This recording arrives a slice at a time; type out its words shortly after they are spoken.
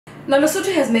Now,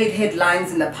 Lesotho has made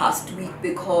headlines in the past week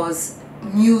because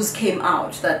news came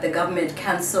out that the government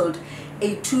cancelled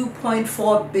a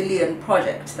 2.4 billion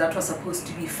project that was supposed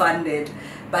to be funded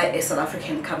by a South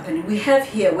African company. We have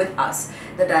here with us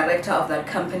the director of that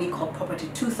company called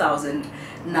Property 2000,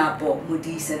 Napo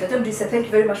Modise. Dr. Modise, thank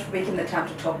you very much for making the time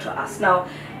to talk to us. Now,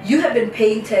 you have been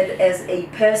painted as a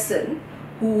person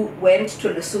who went to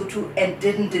Lesotho and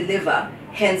didn't deliver,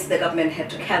 hence the government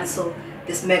had to cancel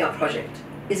this mega project.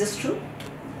 Is this true?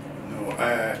 No,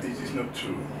 it is not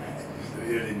true. It is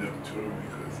really not true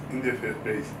because in the first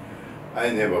place, I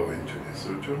never went to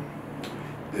Lesotho.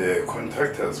 The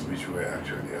contractors which were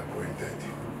actually appointed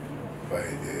by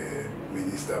the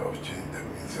Minister of Gender,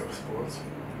 Minister of Sports,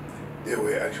 they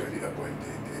were actually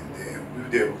appointed, and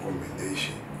with the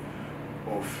recommendation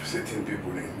of certain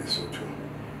people in Lesotho,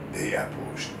 they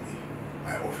approached me,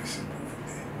 my office in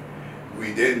Bufude.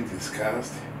 We then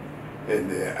discussed,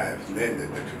 and I have learned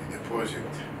that actually the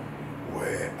project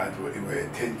were a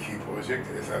 10-key project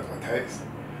as advertised,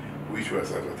 which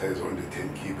was advertised on the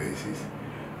 10-key basis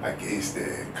against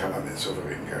the government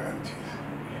sovereign guarantees.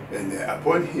 And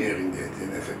upon hearing that,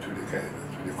 then I said to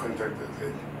the contractor,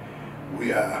 that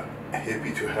we are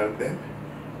happy to help them,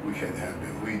 we can help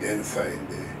them. We then signed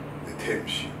the term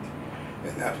sheet.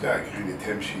 And after agreeing the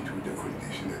term sheet with the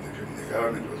condition that actually the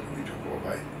government was going to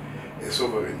provide a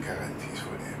sovereign guarantees for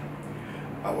them,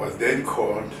 I was then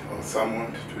called or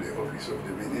summoned to the office of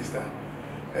the minister.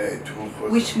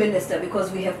 Which minister?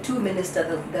 Because we have two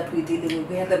ministers that we're dealing with.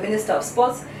 We have the Minister of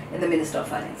Sports and the Minister of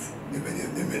Finance. The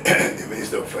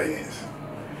Minister of Finance.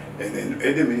 And then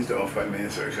at the Minister of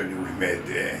Finance, actually, we met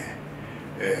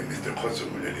Mr.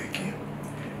 Khosomuleleki,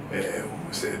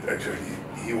 who said actually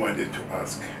he wanted to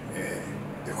ask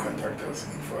the contractors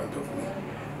in front of me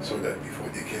so that before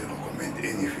they can recommend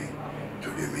anything to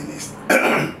the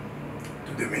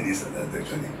minister, that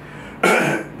actually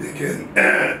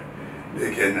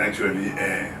they can actually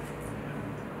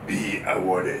be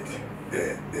awarded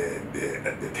the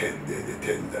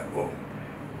tender or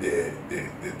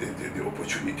the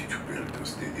opportunity to build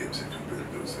those stadiums and to build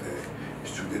those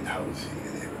student housing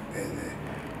and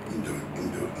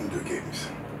indoor games.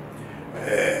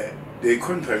 The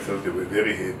contractors, they were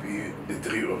very happy, the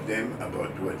three of them,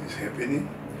 about what is happening,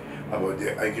 about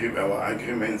our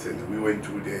agreements, and we went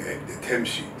through the term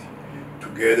sheet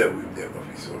together with the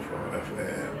office of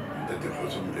Dr.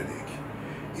 Khosomuleleki,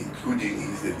 including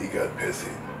his legal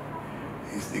person.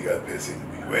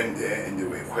 We went there and they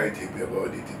were quite happy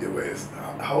about it.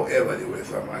 However, there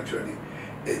was actually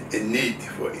a need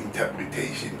for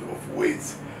interpretation of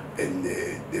words and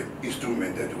the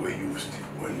instrument that were used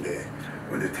on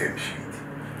the term sheet.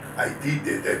 I did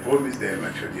that. I promised them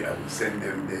actually I would send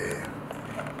them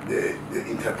the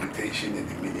interpretation and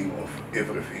the meaning of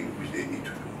everything which they need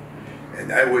to do.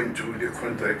 And I went through the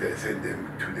contract. I sent them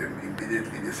to them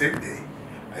immediately the same day.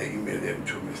 I emailed them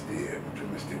to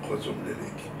Mr.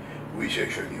 Khosomuleleki, which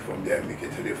actually from there make a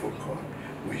telephone call,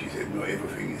 which he said no,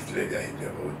 everything is clear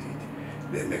about it.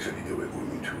 Then actually they were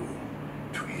going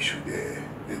to issue they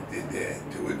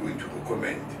were going to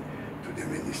recommend to the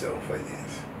Minister of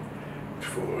Finance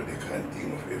for the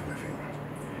granting of everything.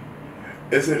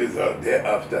 As a result,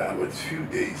 thereafter, about a few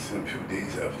days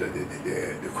after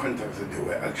the contracts, they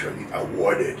were actually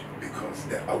awarded, because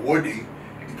the awarding,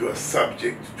 it was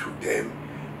subject to them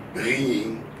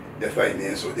bringing the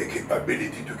finance or the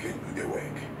capability to can do the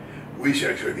work, which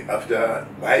actually after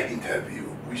my interview,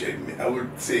 which I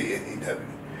would say an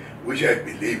interview, which I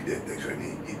believe that it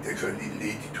actually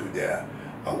lead to their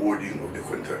awarding of the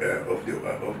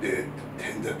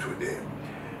tender to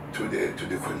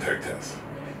the contractors.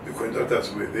 The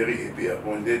contractors were very happy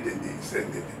upon that, and they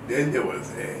sent it. Then there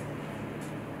was a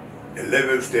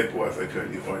level step was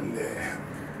actually on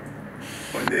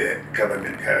the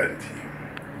government guarantee.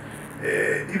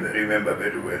 If I remember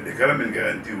very well, the government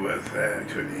guarantee was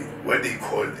actually what they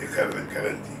called a government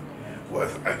guarantee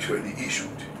was actually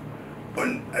issued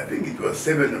on, I think it was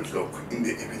 7 o'clock in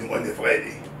the evening on a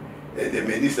Friday. And the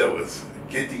minister was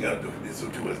getting out of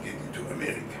Lesotho, was getting to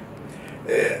America.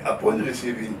 Upon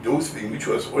receiving those things, which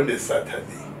was on a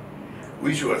Saturday,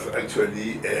 which was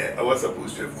actually, I was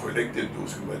supposed to have collected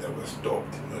those things, but I was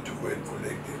stopped not to go and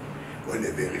collect them on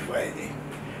a very Friday.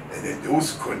 And then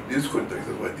these contracts were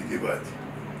delivered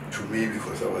to me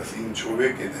because I was in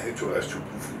Joburg and I had to rush to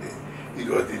Bufude. It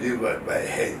was delivered by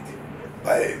hand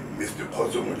by Mr.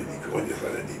 Khosomuleleki on the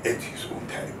Saturday at his own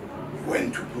time. He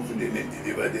went to Bufude and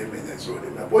delivered them, and I saw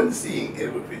them. Upon seeing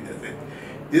everything, I said,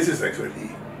 this is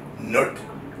actually not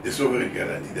the sovereign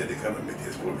guarantee that the government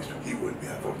has promised to give on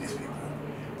behalf of these people.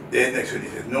 Then actually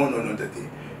said, no, Daddy,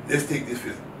 let's take this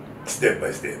step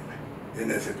by step.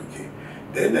 Then I said, okay.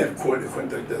 Then I called the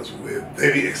contractors who were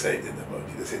very excited about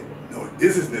it. I said, no,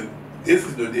 this is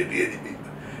not the real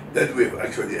paper that we have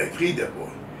actually agreed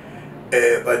upon.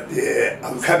 But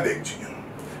I'll come back to you.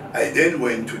 I then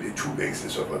went to the two banks in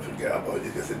South Africa about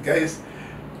it. I said, guys,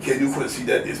 can you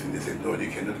consider this? And they said, no, they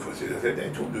cannot consider. I said, I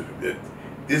told you that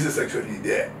this is actually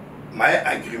my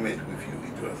agreement with you.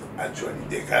 It was actually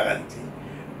the guarantee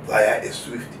via a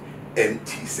SWIFT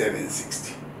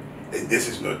MT760. And this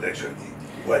is not actually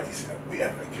what we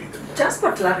have agreed upon. Just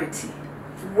for clarity,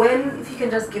 if you can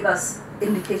just give us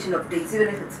indication of dates, even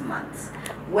if it's months,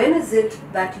 when is it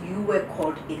that you were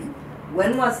called in?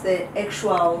 When was the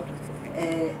actual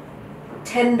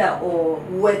tender or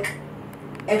work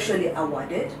actually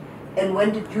awarded? And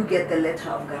when did you get the letter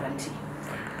of guarantee?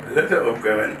 The letter of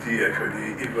guarantee,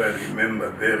 actually, if I remember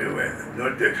very well,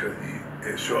 not actually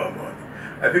a sure amount.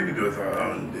 I think it was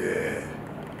around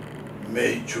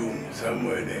May, June,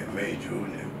 somewhere there, May,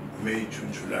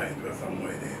 June, July, it was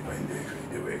somewhere there when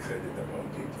they were excited about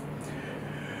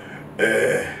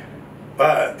it.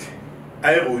 But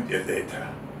I wrote a letter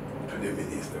to the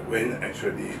minister when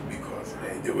actually, because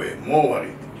they were more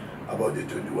worried about the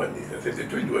 21 days. I said the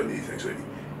 21 days actually,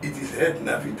 it had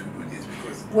nothing to do with this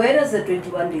because... Where does the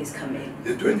 21 days come in?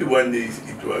 The 21 days,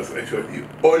 it was actually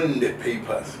on the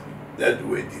papers that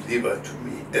were delivered to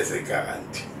me as a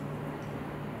guarantee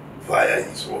via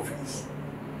his office.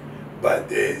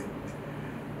 But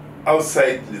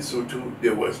outside Lesotho,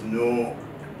 there was no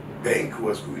bank who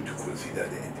was going to consider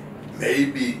that.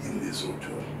 Maybe in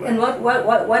Lesotho. And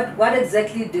what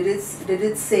exactly did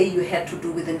it say you had to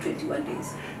do within 21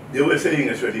 days? They were saying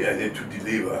actually I had to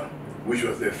deliver, which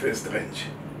was the first tranche,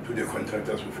 to the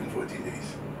contractors within 14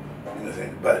 days. You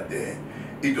understand? But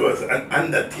it was an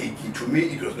undertaking. To me,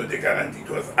 it was not a guarantee. It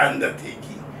was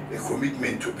undertaking, a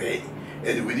commitment to pay.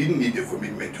 And we didn't need a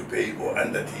commitment to pay or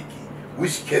undertaking,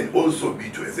 which can also be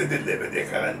to a certain level a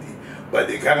guarantee. But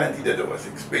the guarantee that I was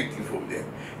expecting from them,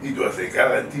 it was a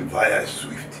guarantee via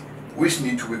SWIFT, which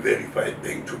need to be verified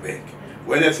bank to bank.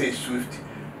 When I say SWIFT,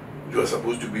 it was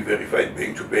supposed to be verified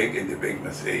bank to bank, and the bank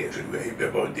must say, actually, we're happy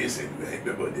about this and we're happy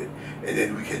about that, and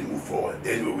then we can move forward.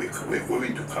 Then we're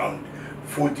going to count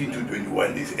 14 to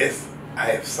 21 days as I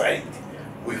have signed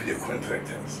with the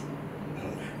contractors,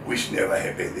 which never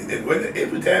happened. And then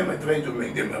every time I try to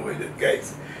make them aware that,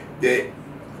 guys, the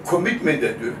commitment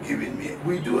that you have given me,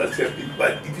 we do accept it,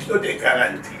 but it is not a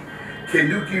guarantee. Can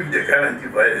you give the guarantee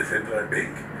via the central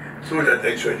bank so that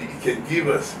actually it can give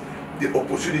us the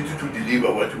opportunity to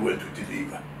deliver what we want to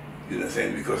deliver? You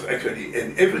understand? Because actually,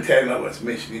 and every time I was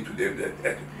mentioning to them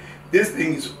that this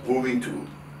thing is going to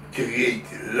create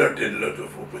a lot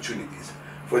of opportunities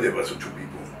for the Lesotho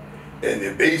people.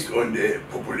 And based on the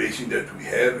population that we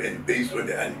have and based on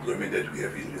the unemployment that we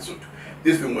have in Lesotho,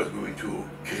 this thing was going to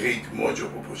create more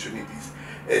job opportunities.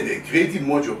 And creating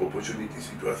more job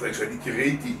opportunities, it was actually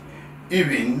creating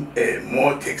even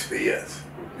more taxpayers.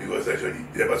 Because actually,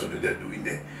 the Lesotho they're doing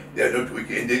there, they are not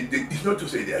working. And it's not to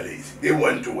say they are lazy. They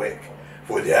want to work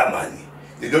for their money.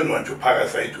 They don't want to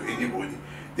parasite to anybody.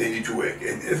 They need to work.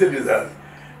 And as a result,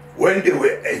 when they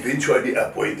were eventually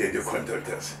appointed, the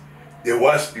contractors, there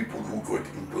was people who got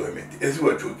employment, as we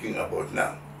are talking about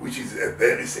now, which is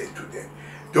very sad to them.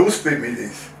 Those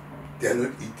families, they are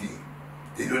not eating.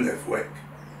 They don't have work.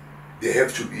 They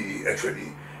have to be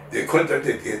actually, the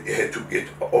contractor had to get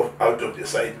out of the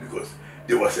site because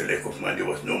there was a lack of money. There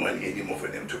was no money anymore for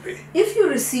them to pay. If you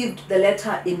received the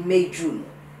letter in May, June,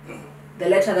 the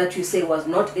letter that you say was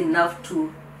not enough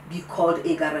to be called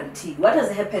a guarantee, what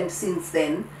has happened since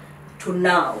then to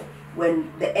now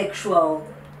when the actual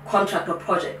contract or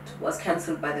project was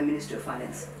cancelled by the Ministry of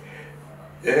Finance?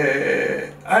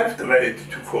 I've tried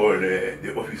to call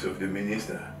the office of the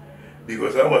minister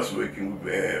because I was working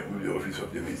with the office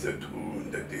of the minister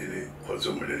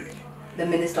the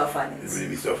Minister of Finance. The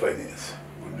Minister of Finance,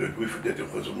 with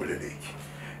the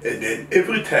and then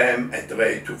every time I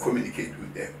tried to communicate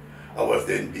with them, I was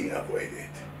then being avoided.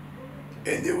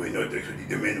 And they were not actually,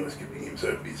 the man was keeping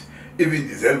himself busy. Even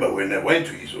December, when I went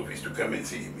to his office to come and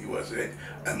see him, he was like,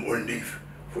 I'm on leave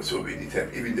for so many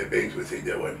times. Even the banks were saying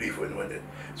they were on leave and all that.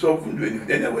 So I couldn't do anything.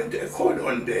 Then I called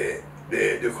on the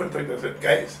contractor. I said,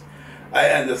 guys, I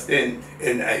understand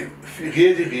and I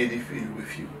really feel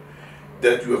with you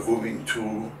that you are going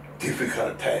through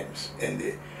difficult times. And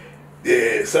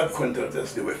the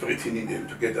subcontractors, they were threatening them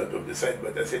to get out of the site.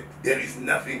 But I said, there is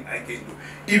nothing I can do.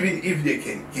 Even if they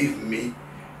can give me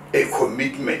a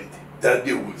commitment that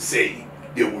they would say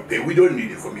they will pay. We don't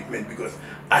need a commitment because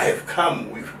I have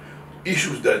come with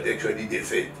issues that actually they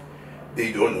said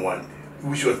they don't want,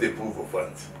 which was the proof of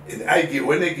funds. And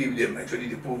when I gave them actually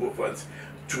the proof of funds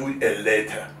through a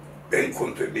letter, bank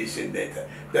confirmation letter,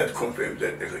 that confirms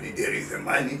that actually there is a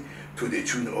money to the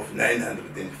tune of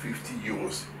 950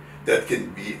 euros that can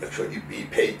be actually be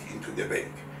paid into the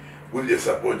bank, with the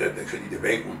support that actually the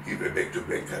bank would give a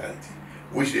back-to-bank guarantee,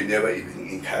 which they never even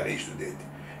encouraged to that.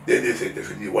 Then they said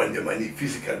actually they want the money,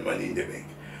 physical money in the bank.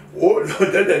 All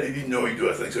that I didn't know it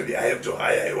was actually I have to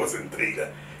hire a horse and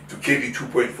trailer to carry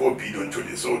 2.4 billion to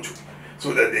Lesotho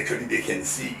so that actually they can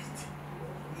see it.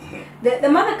 The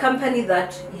mother company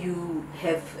that you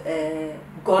have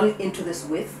gone into this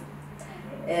with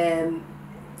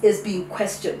is being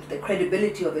questioned. The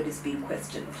credibility of it is being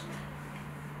questioned.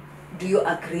 Do you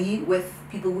agree with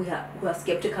people who are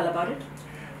skeptical about it?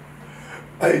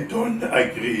 I don't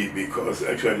agree because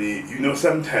actually, you know,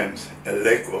 sometimes a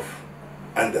lack of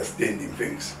understanding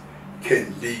things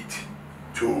can lead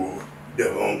to the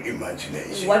wrong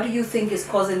imagination. What do you think is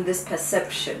causing this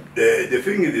perception? The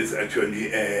thing is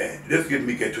actually, let's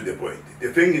get to the point.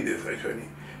 The thing is actually,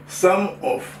 some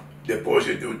of the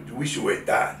projects which were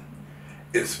done,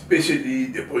 especially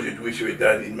the project which were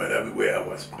done in Malawi where I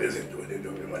was present when in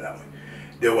Malawi,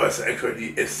 there was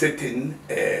actually a certain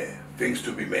things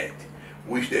to be met,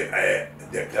 which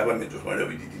the government of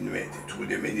Malawi didn't meet through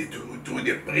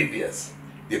the previous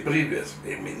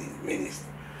minister.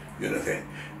 You understand?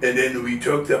 And then we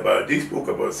talked about, they spoke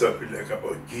about something like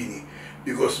about Guinea,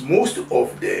 because most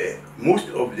of the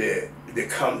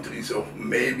countries, of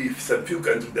maybe some few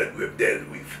countries that we've dealt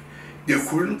with, they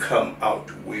couldn't come up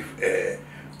with a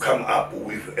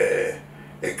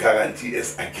guarantee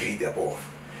as agreed upon,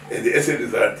 and as a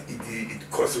result,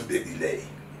 it causes the delay.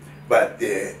 But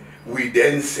we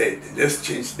then said, let's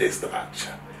change the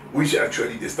structure, which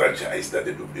actually the structure I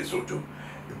started with Lesotho,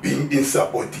 being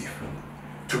insupportive.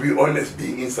 To be honest,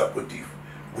 being insupportive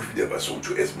with the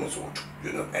Basotho as Mosotho,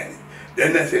 you know. And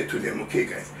then I said to them, okay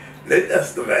guys, let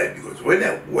us try, because when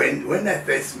I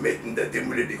first met in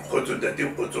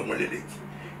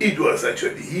it was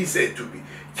actually, he said to me,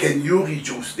 can you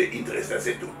reduce the interest? I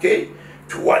said, okay,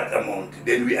 to what amount?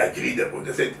 Then we agreed upon.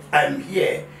 I said, I'm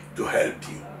here to help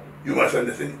you. You must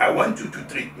understand, I want you to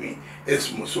treat me as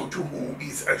Mosotho who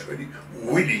is actually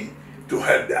willing to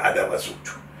help the other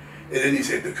Basotho. And then he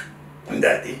said,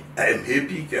 Daddy, I am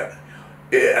happy.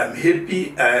 I'm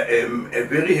happy. I am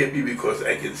very happy because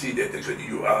I can see that actually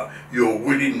your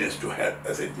willingness to help.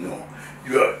 I said, no,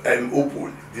 I'm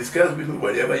open. Discuss with me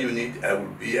whatever you need. I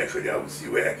will see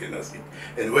where I cannot sit.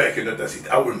 And where I cannot sit,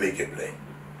 I will make a plan.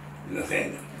 You know what I'm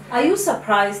saying? Are you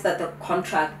surprised that the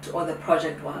contract or the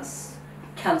project was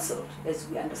cancelled, as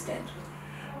we understand?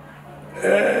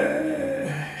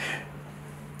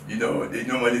 You know, they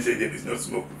normally say there is no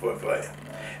smoke before fire.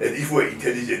 And if we're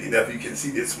intelligent enough, you can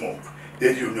see the smoke.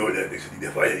 Then you know that actually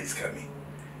the fire is coming.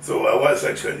 So I was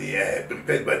actually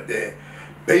prepared, but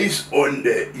based on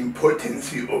the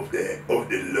importance of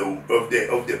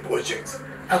the projects,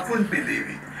 I couldn't believe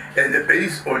it. And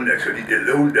based on actually the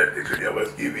loan that actually I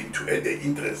was giving to, and the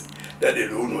interest that the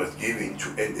loan was giving to,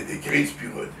 and the grace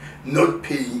period, not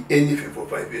paying anything for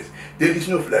 5 years, there is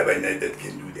no fly-by-night that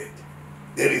can do that.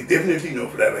 There is definitely no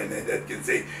fly-by-night that can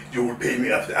say, you will pay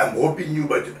me after, I'm hoping you,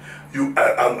 but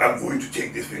I'm going to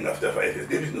take this thing after 5 years.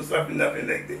 There is nothing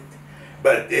like that.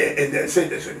 But, and then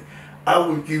said actually, I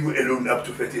will give you a loan up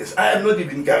to 30 years. I am not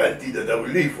even guaranteed that I will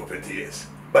live for 30 years.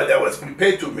 But I was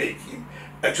prepared to make him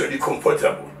actually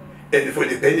comfortable and for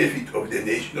the benefit of the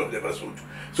nation of the Basotho,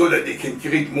 so that they can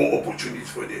create more opportunities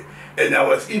for them. And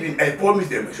I promised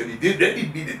them actually, let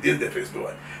it be the first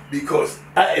one, because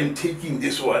I am taking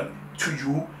this one to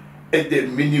you at the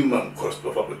minimum cost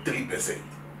of about 3%.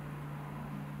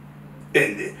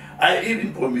 And I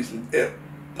even promised I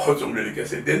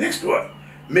said, the next one,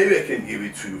 maybe I can give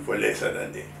it to you for lesser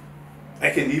than that. I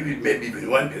can give it maybe even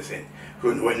 1%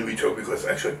 when we talk, because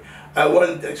actually, I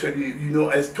want actually, you know,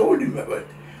 I told him about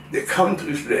the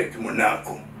countries like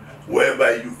Monaco,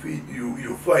 whereby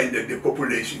you find that the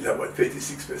population is about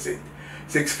 36%,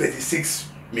 36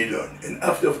 million, and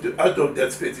out of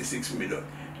that 36 million,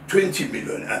 20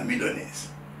 million are millionaires.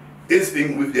 This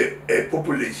thing with the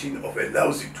population of a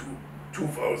lousy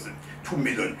 2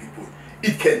 million people,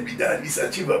 it can be done, it's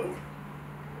achievable,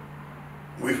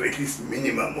 with at least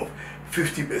minimum of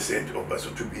 50% of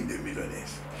Basotho being the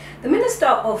millionaires. The Minister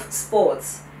of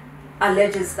Sports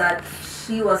alleges that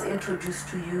she was introduced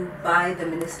to you by the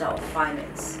Minister of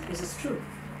Finance. Is this true?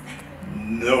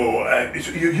 No,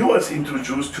 he was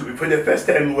introduced to me for the first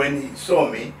time when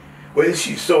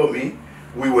she saw me,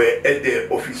 we were at the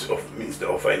office of Minister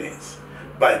of Finance.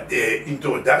 But the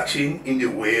introduction in the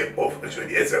way of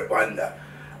actually as a banda,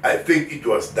 I think it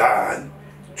was done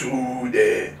to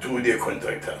the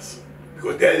contractors,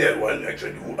 because they're the one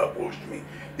actually who approached me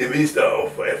The Minister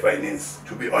of Finance,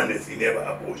 to be honest, he never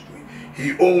approached me.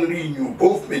 He only knew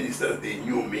both ministers, they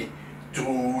knew me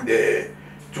through the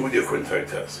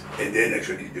contractors. And then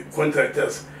actually the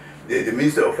contractors, the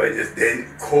Minister of Finance then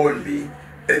called me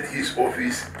at his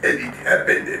office, and it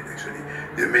happened that actually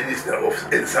the Minister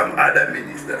of, and some other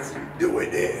ministers, they were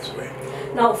there as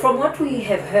well. Now, from what we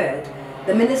have heard,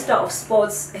 the Minister of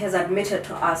Sports has admitted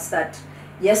to us that,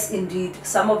 yes, indeed,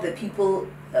 some of the people,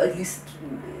 at least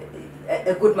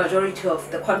a good majority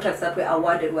of the contracts that were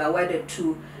awarded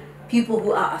to people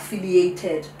who are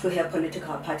affiliated to her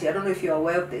political party. I don't know if you're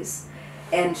aware of this.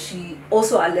 And she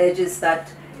also alleges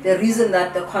that the reason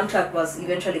that the contract was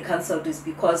eventually cancelled is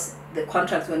because the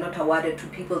contracts were not awarded to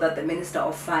people that the Minister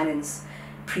of Finance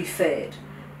preferred.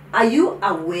 Are you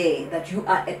aware that you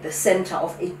are at the center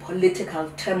of a political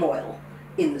turmoil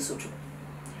in Lesotho?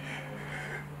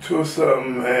 To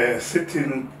some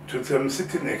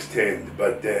certain extent,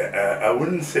 but I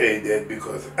wouldn't say that,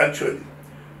 because actually,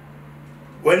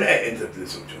 when I entered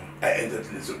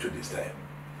Lesotho this time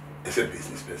as a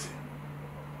business person,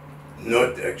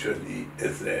 not actually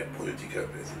as a political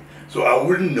person. So I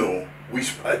wouldn't know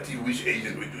which party, which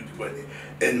agent would do the money.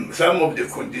 And some of the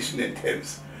conditional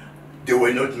terms, they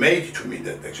were not made to me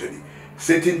that actually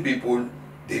certain people,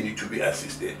 they need to be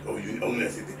assisted or only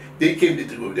assisted. They came, the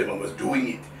three of them, I was doing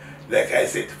it, like I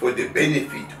said, for the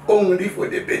benefit, only for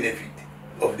the benefit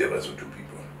of the Lesotho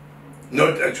people.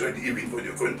 Not actually even for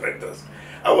the contractors.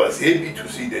 I was happy to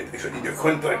see that actually the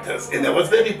contractors, and I was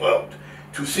very proud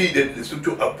to see that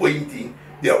Lesotho appointing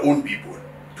their own people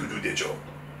to do the job.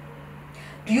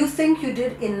 Do you think you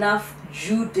did enough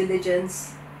due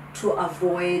diligence to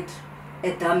avoid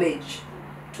a damage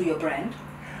to your brand?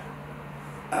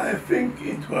 I think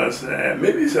it was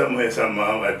maybe somewhere,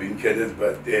 somehow I've been careless,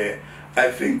 but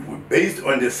I think based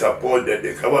on the support that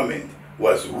the government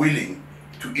was willing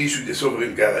to issue the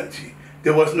sovereign guarantee,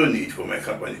 there was no need for my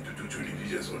company to do due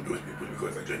diligence on those people,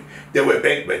 because actually they were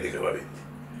backed by the government.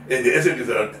 And as a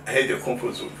result, I had a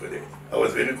comfort zone for that. I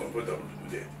was very comfortable to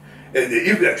do that. And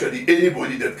if actually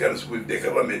anybody that comes with the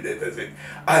government that I said,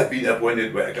 I've been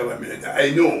appointed by a government, I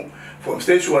know from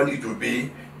stage one it will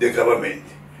be the government.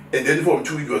 And then from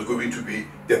two it was going to be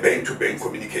the bank-to-bank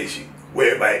communication,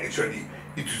 whereby actually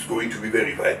it is going to be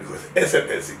verified, because as a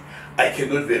person, I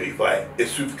cannot verify a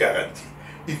SWIFT guarantee.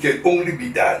 It can only be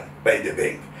done by the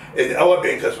bank. And our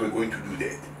bankers were going to do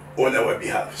that on our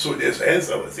behalf. So there's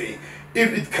hence I was saying,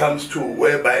 if it comes to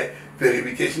whereby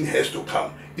verification has to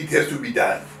come, it has to be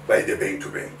done by the bank to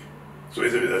bank. So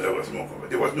as a result, I was more comfortable.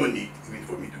 There was no need even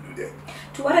for me to do that.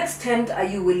 To what extent are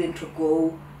you willing to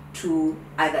go to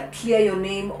either clear your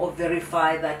name or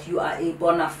verify that you are a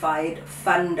bona fide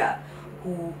funder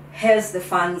who has the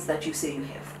funds that you say you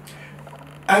have?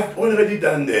 I've already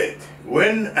done that.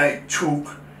 When I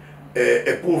took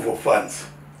a proof of funds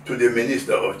to the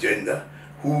Minister of Gender,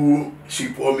 who she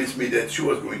promised me that she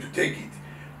was going to take it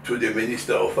to the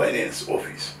Minister of Finance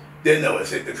office. Then I was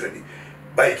said actually,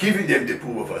 by giving them the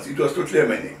proof of funds, it was to clear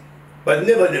my name. But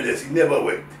nevertheless, it never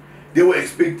worked. They were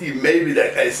expecting maybe,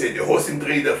 like I said, a horse and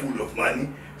trader full of money,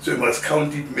 so you must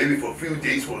count it maybe for a few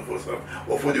days for some,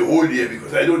 or for the whole year,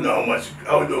 because I don't know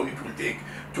how long it will take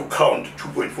to count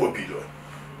 2.4 billion.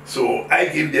 So I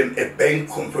gave them a bank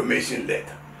confirmation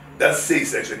letter that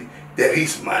says actually there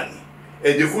is money.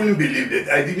 And they couldn't believe that.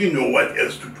 I didn't know what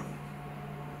else to do.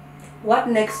 What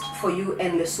next for you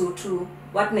and Lesotho?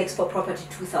 What next for Property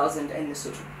 2000 and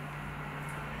Lesotho?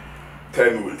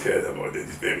 Time will tell about it.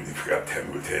 It's very difficult.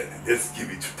 Time will tell. Let's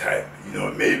give it time. You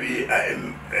know, maybe I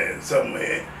am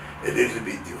somewhere a little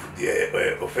bit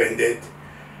offended,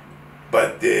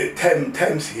 but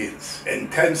times heals,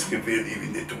 and times reveal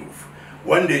even the truth.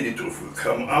 One day the truth will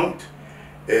come out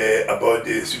about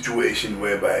the situation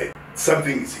whereby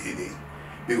something is hidden.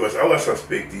 Because I was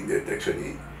suspecting that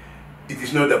actually it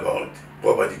is not about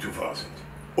Property 2000,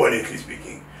 honestly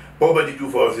speaking. Property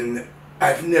 2000,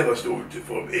 I've never stolen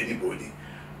from anybody.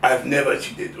 I've never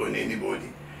cheated on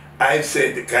anybody. I've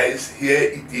said, guys, here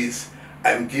it is.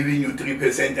 I'm giving you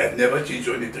 3%. I've never changed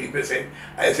on the 3%.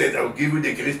 I said, I'll give you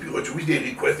the grace period, which they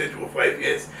requested for 5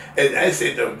 years. And I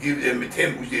said, I'll give them a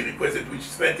term which they requested, which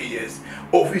is 30 years.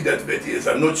 Of which that 30 years,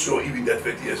 I'm not sure even that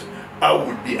 30 years I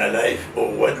would be alive or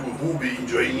who will be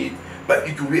enjoying it. But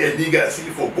it will be a legacy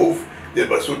for both the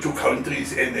Lesotho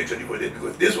countries and actually for that,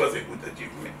 because this was a good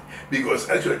achievement. Because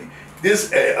actually,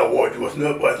 this award was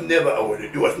never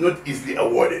awarded. It was not easily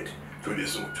awarded to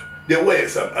Lesotho. There were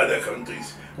some other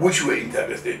countries which were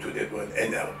interested to that one,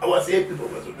 and I was happy for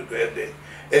Lesotho to have that.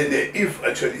 And if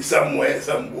actually somewhere,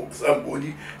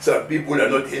 somebody, some people are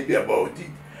not happy about it,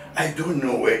 I don't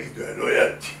know where is their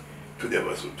loyalty to the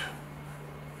Lesotho.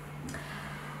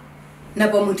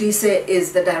 Napo Modise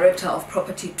is the director of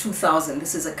Property 2000.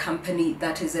 This is a company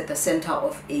that is at the center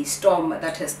of a storm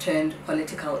that has turned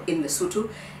political in Lesotho,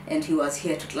 and he was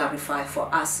here to clarify for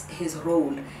us his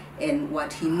role and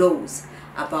what he knows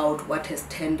about what has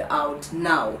turned out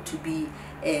now to be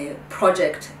a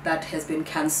project that has been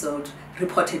cancelled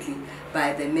reportedly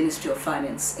by the Ministry of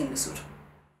Finance in Lesotho.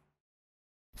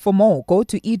 For more, go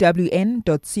to ewn.co.za.